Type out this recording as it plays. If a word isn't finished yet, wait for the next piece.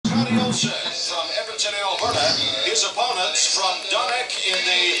Scotty Olson from Edmonton, Alberta. His opponents from Donetsk in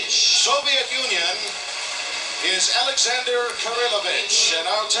the Soviet Union is Alexander Kirilovich. And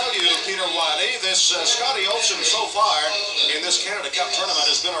I'll tell you, Peter Wiley, this Scotty Olson so far in this Canada Cup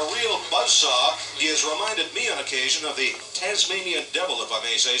tournament has been a real buzzsaw. He has reminded me on occasion of the Tasmanian Devil, if I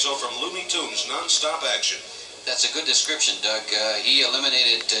may say so, from Looney Tunes, non-stop action. That's a good description, Doug. He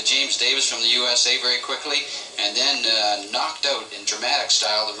eliminated James Davis from the USA very quickly, and then knocked out in dramatic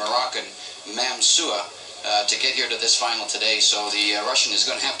style the Moroccan Mamsoua to get here to this final today. So the Russian is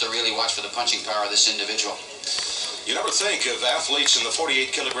going to have to really watch for the punching power of this individual. You never think of athletes in the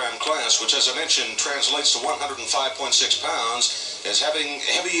 48-kilogram class, which, as I mentioned, translates to 105.6 pounds, as having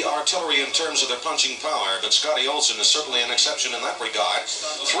heavy artillery in terms of their punching power. But Scotty Olson is certainly an exception in that regard.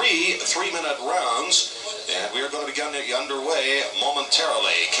 Three-minute rounds, and we are going to be underway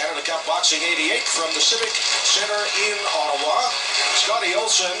momentarily. Canada Cup Boxing 88 from the Civic Center in Ottawa. Scotty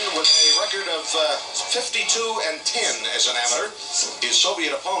Olson with a record of 52-10 as an amateur. His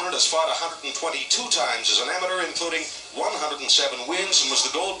Soviet opponent has fought 122 times as an amateur, including 107 wins, and was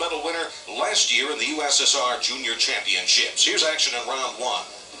the gold medal winner last year in the USSR Junior Championships. Here's action in round one.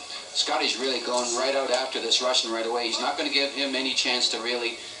 Scotty's really going right out after this Russian right away. He's not going to give him any chance to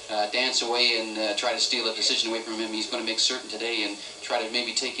really dance away and try to steal a decision away from him. He's going to make certain today and try to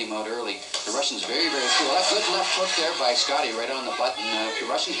maybe take him out early. The Russian's very, very cool. That's good left hook there by Scotty right on the button. The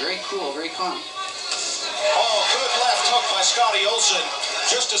Russian's very cool, very calm. Oh, good left hook by Scotty Olson,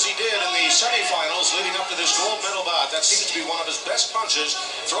 just as he did in the semifinals leading up to this gold medal bout. That seems to be one of his best punches.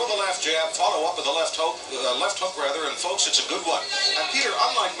 Throw the left jab, follow up with the left hook, and folks, it's a good one. And Peter,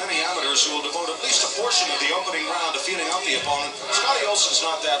 unlike many amateurs who will devote at least a portion of the opening round to feeling out the opponent, Scotty Olson's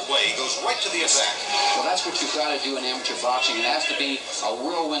not that way. He goes right to the attack. Well, that's what you've got to do in amateur boxing. It has to be a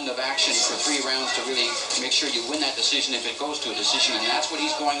whirlwind of action for 3 rounds to really make sure you win that decision if it goes to a decision, and that's what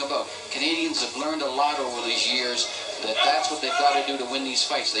he's going about. Canadians have learned a lot over these years that's what they've got to do to win these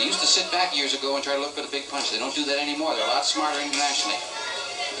fights. They used to sit back years ago and try to look for the big punch. They don't do that anymore. They're a lot smarter internationally.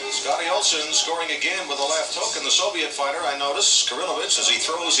 Scotty Olson scoring again with a left hook, and the Soviet fighter, I notice, Kirilovich, as he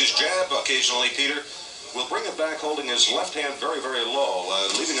throws his jab occasionally, Peter, will bring it back holding his left hand very, very low,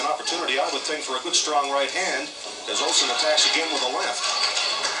 leaving an opportunity, I would think, for a good strong right hand as Olson attacks again with the left.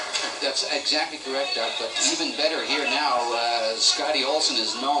 That's exactly correct, Doug, but even better here now, Scotty Olson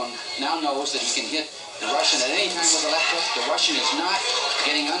now knows that he can hit the Russian at any time with the left hook. The Russian is not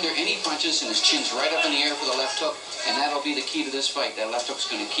getting under any punches, and his chin's right up in the air for the left hook, and that'll be the key to this fight. That left hook's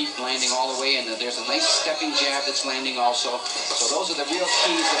going to keep landing all the way, and there's a nice stepping jab that's landing also. So those are the real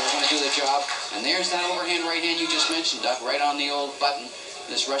keys that are going to do the job. And there's that overhand right hand you just mentioned, Doug, right on the old button.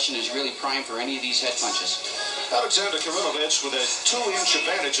 This Russian is really primed for any of these head punches. Alexander Kirilovich with a 2-inch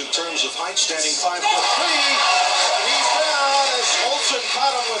advantage in terms of height, standing 5'3", and he's down as Olson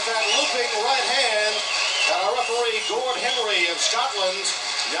caught him with that looping right hand. And our referee, Gord Henry of Scotland,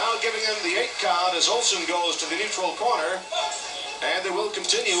 now giving him the 8 count as Olson goes to the neutral corner. And they will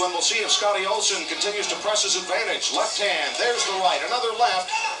continue, and we'll see if Scotty Olson continues to press his advantage. Left hand, there's the right, another left.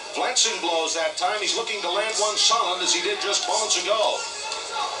 Glancing blows that time. He's looking to land one solid as he did just moments ago.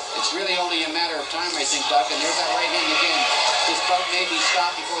 It's really only a matter of time, I think, Doug, and there's that right hand again. This bout may be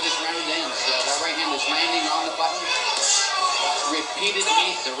stopped before this round ends. That right hand is landing on the button.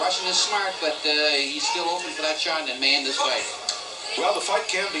 Repeatedly, the Russian is smart, but he's still open for that shot and may end this fight. Well, the fight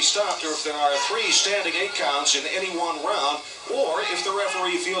can be stopped, or if there are 3 standing 8 counts in any one round, or if the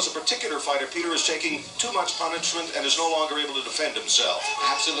referee feels a particular fighter, Peter, is taking too much punishment and is no longer able to defend himself.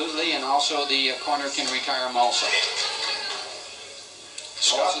 Absolutely, and also the corner can retire him also.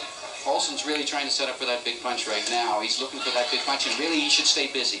 Olson's really trying to set up for that big punch right now. He's looking for that big punch, and really he should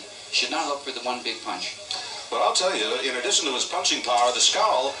stay busy. He should not look for the one big punch. Well, I'll tell you, in addition to his punching power, the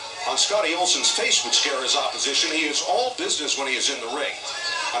scowl on Scotty Olson's face would scare his opposition. He is all business when he is in the ring.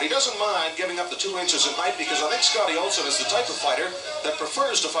 And he doesn't mind giving up the 2 inches in height, because I think Scotty Olson is the type of fighter that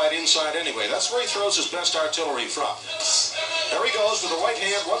prefers to fight inside anyway. That's where he throws his best artillery from. There he goes with the right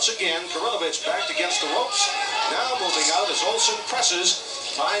hand once again. Kirilovich backed against the ropes. Now moving out as Olson presses.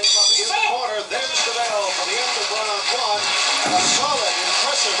 Finds up in the corner. There's the bell for the end of round 1. And a solid,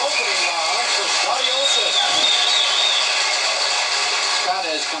 impressive opening round for Scotty Olson. Scott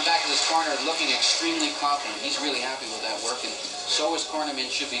has come back to this corner looking extremely confident. He's really happy with that work, and so his cornermen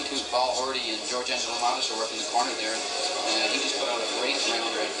should be too. Paul Horty and George Angelomatis are working the corner there, and he just put out a great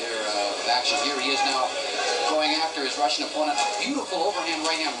round right there of action. Here he is now going after his Russian opponent. A beautiful overhand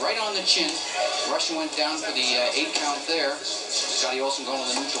right hand right on the chin. Russian went down for the 8 count there. Scotty Olson going to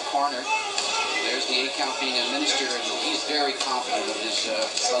the neutral corner. There's the 8 count being administered, and he's very confident of his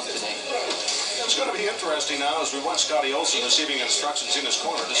bout today. It's going to be interesting now as we watch Scotty Olson receiving instructions in his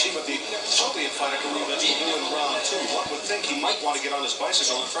corner to see what the Soviet fighter Kirilovich will do in round 2. One would think he might want to get on his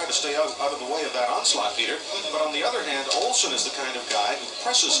bicycle and try to stay out of the way of that onslaught, Peter. But on the other hand, Olson is the kind of guy who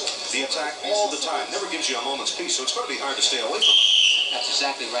presses the attack all the time, never gives you a moment's peace, so it's going to be hard to stay away from him. That's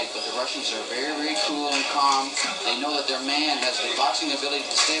exactly right, but the Russians are very, very cool and calm. They know that their man has the boxing ability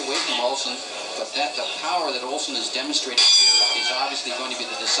to stay away from Olson, but that the power that Olson has demonstrated here is obviously going to be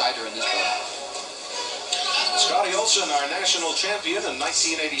the decider in this bout. Scotty Olson, our national champion in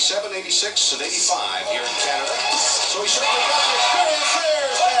 1987, 86, and 85 here in Canada. So he certainly got the experience.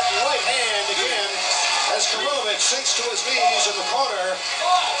 There's that right hand again as Kirilovich sinks to his knees in the corner.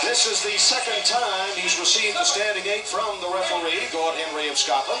 This is the second time he's received a standing 8 from the referee, Gord Henry of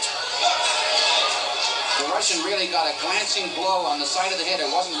Scotland. The Russian really got a glancing blow on the side of the head.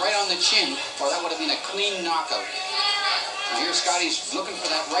 It wasn't right on the chin, or that would have been a clean knockout. Now here Scotty's looking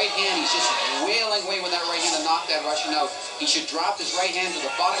for that right hand. He's just wailing away with that right hand to knock that Russian out. He should drop his right hand to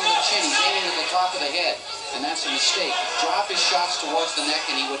the bottom of the chin. He's aiming at the top of the head, and that's a mistake. Drop his shots towards the neck,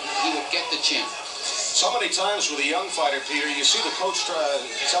 and he would get the chin. So many times with a young fighter, Peter, you see the coach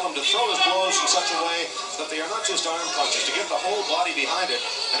tell him to throw his blows in such a way that they are not just arm punches, to get the whole body behind it.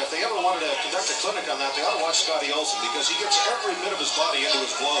 And if they ever wanted to conduct a clinic on that, they ought to watch Scotty Olson, because he gets every bit of his body into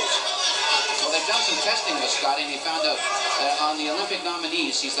his blows. Well, they've done some testing with Scotty, and they found out that on the Olympic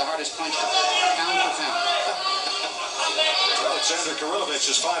nominees, he's the hardest puncher, pound for pound. Alexander Kirilovich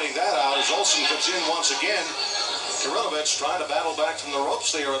is finding that out as Olson comes in once again. Kirilovich trying to battle back from the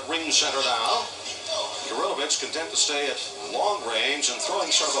ropes. They are at ring center now. Kirilovich content to stay at long range and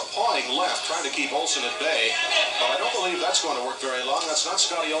throwing sort of a pawing left, trying to keep Olson at bay. But I don't believe that's going to work very long. That's not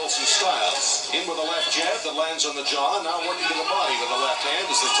Scotty Olson's style. In with a left jab that lands on the jaw, now working to the body with the left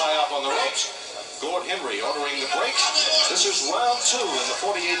hand as they tie up on the ropes. Gord Henry ordering the break. This is round 2 in the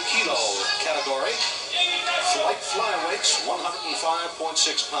 48-kilo category. Light flyweights,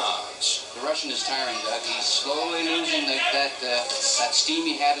 105.6 pounds. The Russian is tiring, Doug. He's slowly losing that steam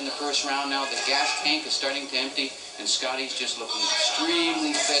he had in the first round now. The gas tank is starting to empty, and Scotty's just looking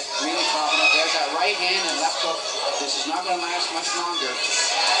extremely fit, really confident. There's that right hand and left hook. This is not going to last much longer.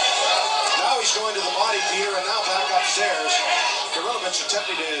 Now he's going to the body, Peter, and now back upstairs. Kirilovich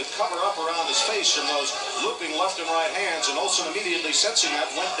attempting to cover up around his face from those looping left and right hands, and Olson immediately sensing that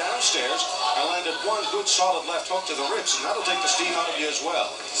went downstairs and landed one good solid left hook to the ribs, and that'll take the steam out of you as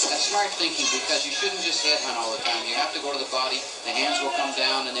well. That's smart thinking, because you shouldn't just headhunt all the time. You have to go to the body, the hands will come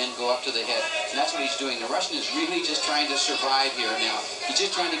down and then go up to the head, and that's what he's doing. The Russian is really just trying to survive here now. He's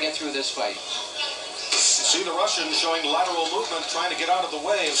just trying to get through this fight. See the Russian showing lateral movement, trying to get out of the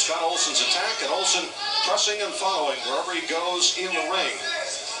way of Scott Olson's attack, and Olson pressing and following wherever he goes in the ring.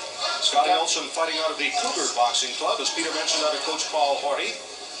 Scotty Olson fighting out of the Cougar Boxing Club, as Peter mentioned, out of Coach Paul Horty.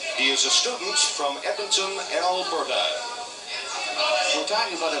 He is a student from Edmonton, Alberta. We're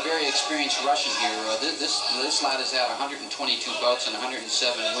talking about a very experienced Russian here. This lad has had 122 bouts and 107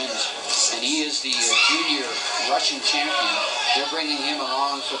 wins, and he is the junior Russian champion. They're bringing him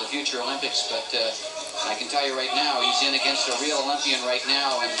along for the future Olympics, but I can tell you right now, he's in against a real Olympian right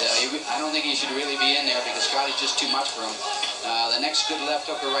now, and I don't think he should really be in there, because Scotty's just too much for him. The next good left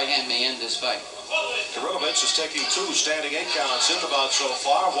hook or right hand may end this fight. Kirilovich is taking 2 standing 8 counts in the bout so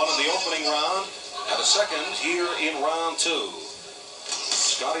far, one in the opening round and a second here in round 2.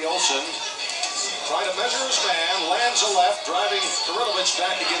 Scotty Olson trying to measure his man, lands a left, driving Kirilovich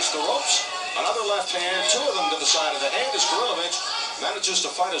back against the ropes. Another left hand, 2 of them to the side of the head as Kirilovich manages to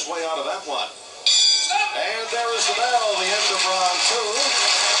fight his way out of that one. And there is the bell, the end of round 2.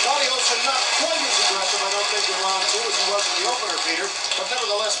 Scotty Olson not quite as aggressive, I don't think, in round 2 as he was in the opener, Peter, but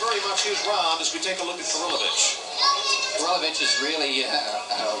nevertheless very much his round as we take a look at Kirilovich. Kirilovich is really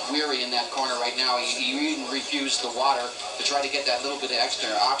weary in that corner right now. He even refused the water to try to get that little bit of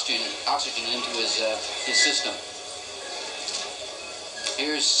extra oxygen into his system.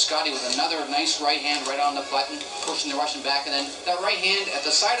 Here's Scotty with another nice right hand right on the button, pushing the Russian back, and then that right hand at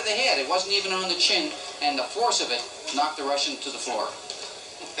the side of the head. It wasn't even on the chin, and the force of it knocked the Russian to the floor.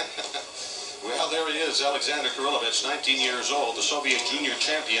 Well, there he is, Alexander Kirilovich, 19 years old, the Soviet junior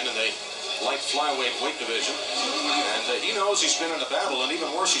champion in the light flyweight weight division. And he knows he's been in a battle, and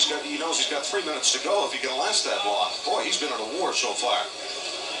even worse, he knows he's got 3 minutes to go if he can last that long. Boy, he's been in a war so far.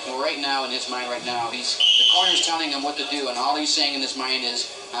 Well, right now, in his mind right now, the corner's telling him what to do, and all he's saying in his mind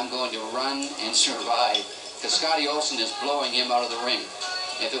is, I'm going to run and survive, because Scotty Olson is blowing him out of the ring.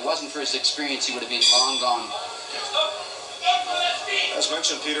 If it wasn't for his experience, he would have been long gone. As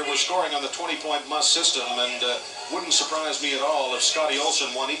mentioned, Peter, we're scoring on the 20-point must system, and wouldn't surprise me at all if Scotty Olson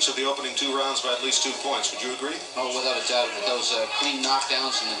won each of the opening 2 rounds by at least 2 points. Would you agree? Oh, without a doubt. With those clean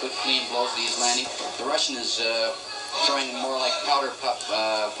knockdowns and the good clean blows that he's landing, the Russian is throwing more like powder puff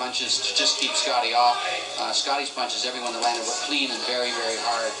punches to just keep Scotty off. Scotty's punches, everyone that landed were clean and very, very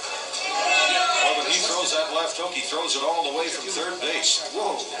hard. Well, when he throws that left hook, he throws it all the way from third base.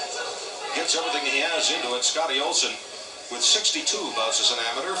 Whoa. Gets everything he has into it. Scotty Olson with 62 bouts as an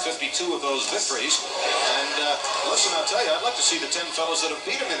amateur, 52 of those victories. And listen, I'll tell you, I'd like to see the 10 fellows that have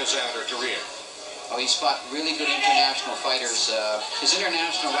beat him in his amateur career. Oh, he's fought really good international fighters. His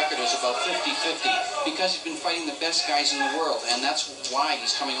international record is about 50-50 because he's been fighting the best guys in the world, and that's why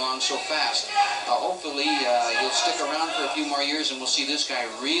he's coming along so fast. Hopefully, he'll stick around for a few more years, and we'll see this guy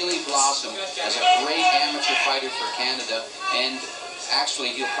really blossom as a great amateur fighter for Canada. And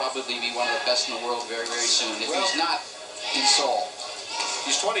actually, he'll probably be one of the best in the world very, very soon. If he's not in Seoul.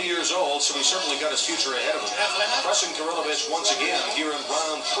 He's 20 years old, so he's certainly got his future ahead of him. Pressing Kirilovich once again here in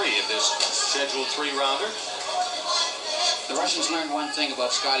round 3 of this scheduled 3-rounder. The Russians learned one thing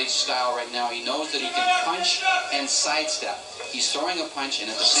about Scotty's style right now. He knows that he can punch and sidestep. He's throwing a punch and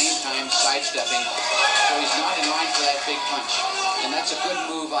at the same time sidestepping, so he's not in line for that big punch. And that's a good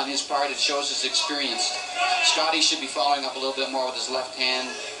move on his part. It shows his experience. Scotty should be following up a little bit more with his left hand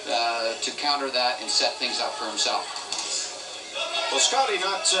to counter that and set things up for himself. Well, Scotty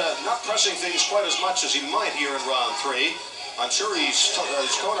not pressing things quite as much as he might here in round 3. I'm sure his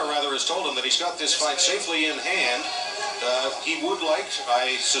corner has told him that he's got this fight safely in hand. He would like,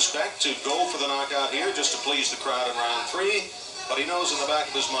 I suspect, to go for the knockout here just to please the crowd in round 3. But he knows in the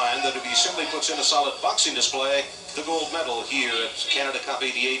back of his mind that if he simply puts in a solid boxing display, the gold medal here at Canada Cup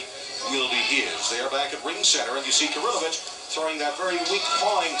 88 will be his. They are back at ring center, and you see Kirilovich throwing that very weak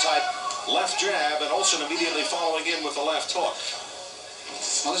pawing type left jab, and Olson immediately following in with the left hook.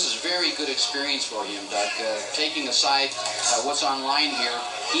 Well, this is very good experience for him, Doug. Taking aside what's online here,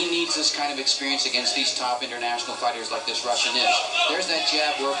 he needs this kind of experience against these top international fighters like this Russian is. There's that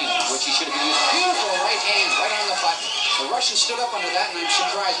jab working, which he should have been using. Beautiful right hand, right on the button. The Russian stood up under that, and I'm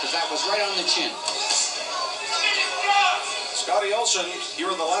surprised because that was right on the chin. Scotty Olson here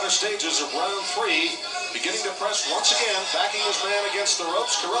in the latter stages of round 3. Beginning to press once again, backing his man against the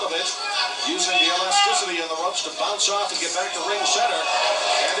ropes. Kirilovich using the elasticity in the ropes to bounce off and get back to ring center.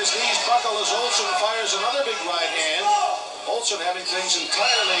 And his knees buckle as Olson fires another big right hand. Olson having things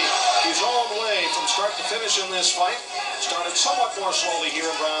entirely his own way from start to finish in this fight. Started somewhat more slowly here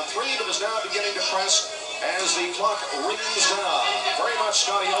in round 3, but is now beginning to press as the clock rings down. Very much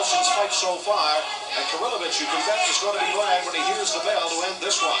Scotty Olson's fight so far. And Kirilovich, you can bet, is going to be glad when he hears the bell to end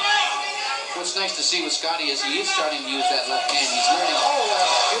this one. What's nice to see with Scotty is he is starting to use that left hand. He's learning,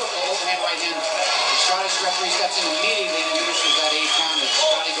 beautiful overhand right hand. The Scottish referee steps in immediately and uses that 8 count as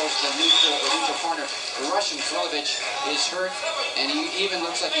Scotty goes to the neutral corner. The Russian Kirilovich is hurt, and he even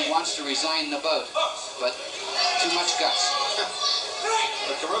looks like he wants to resign the bout, but too much guts.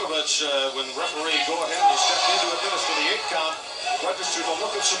 Kirilovich, when referee go-ahead was stepped in to administer the 8 count, registered a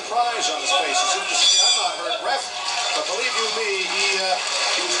look of surprise on his face, as if to say, I'm not hurt, ref. But believe you me,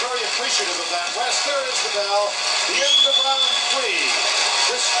 he was very appreciative of that. West, there is the bell. The end of round 3.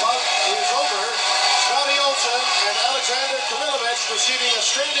 This bout is over. Scotty Olson and Alexander Kirilovich receiving a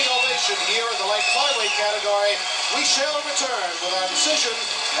standing ovation here in the light flyweight category. We shall return with our decision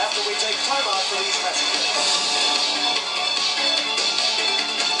after we take time out for these messages.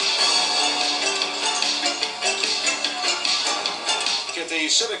 At the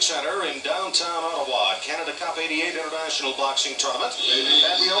Civic Center in downtown Ottawa, Canada Cup 88 International Boxing Tournament.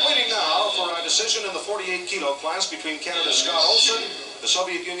 And we are waiting now for our decision in the 48 kilo class between Canada's Scott Olson, the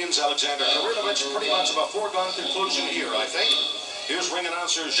Soviet Union's Alexander Kirilovich. Pretty much of a foregone conclusion here, I think. Here's ring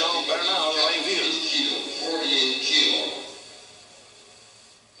announcer Jean Bernard Review. 48 kilo.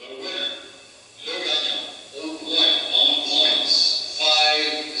 The winner, le gagnant, au point, on points,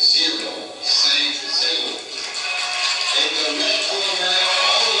 5-0, 5-0. And the red corner,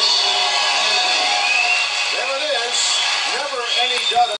 Olson. There it is. Never any doubt.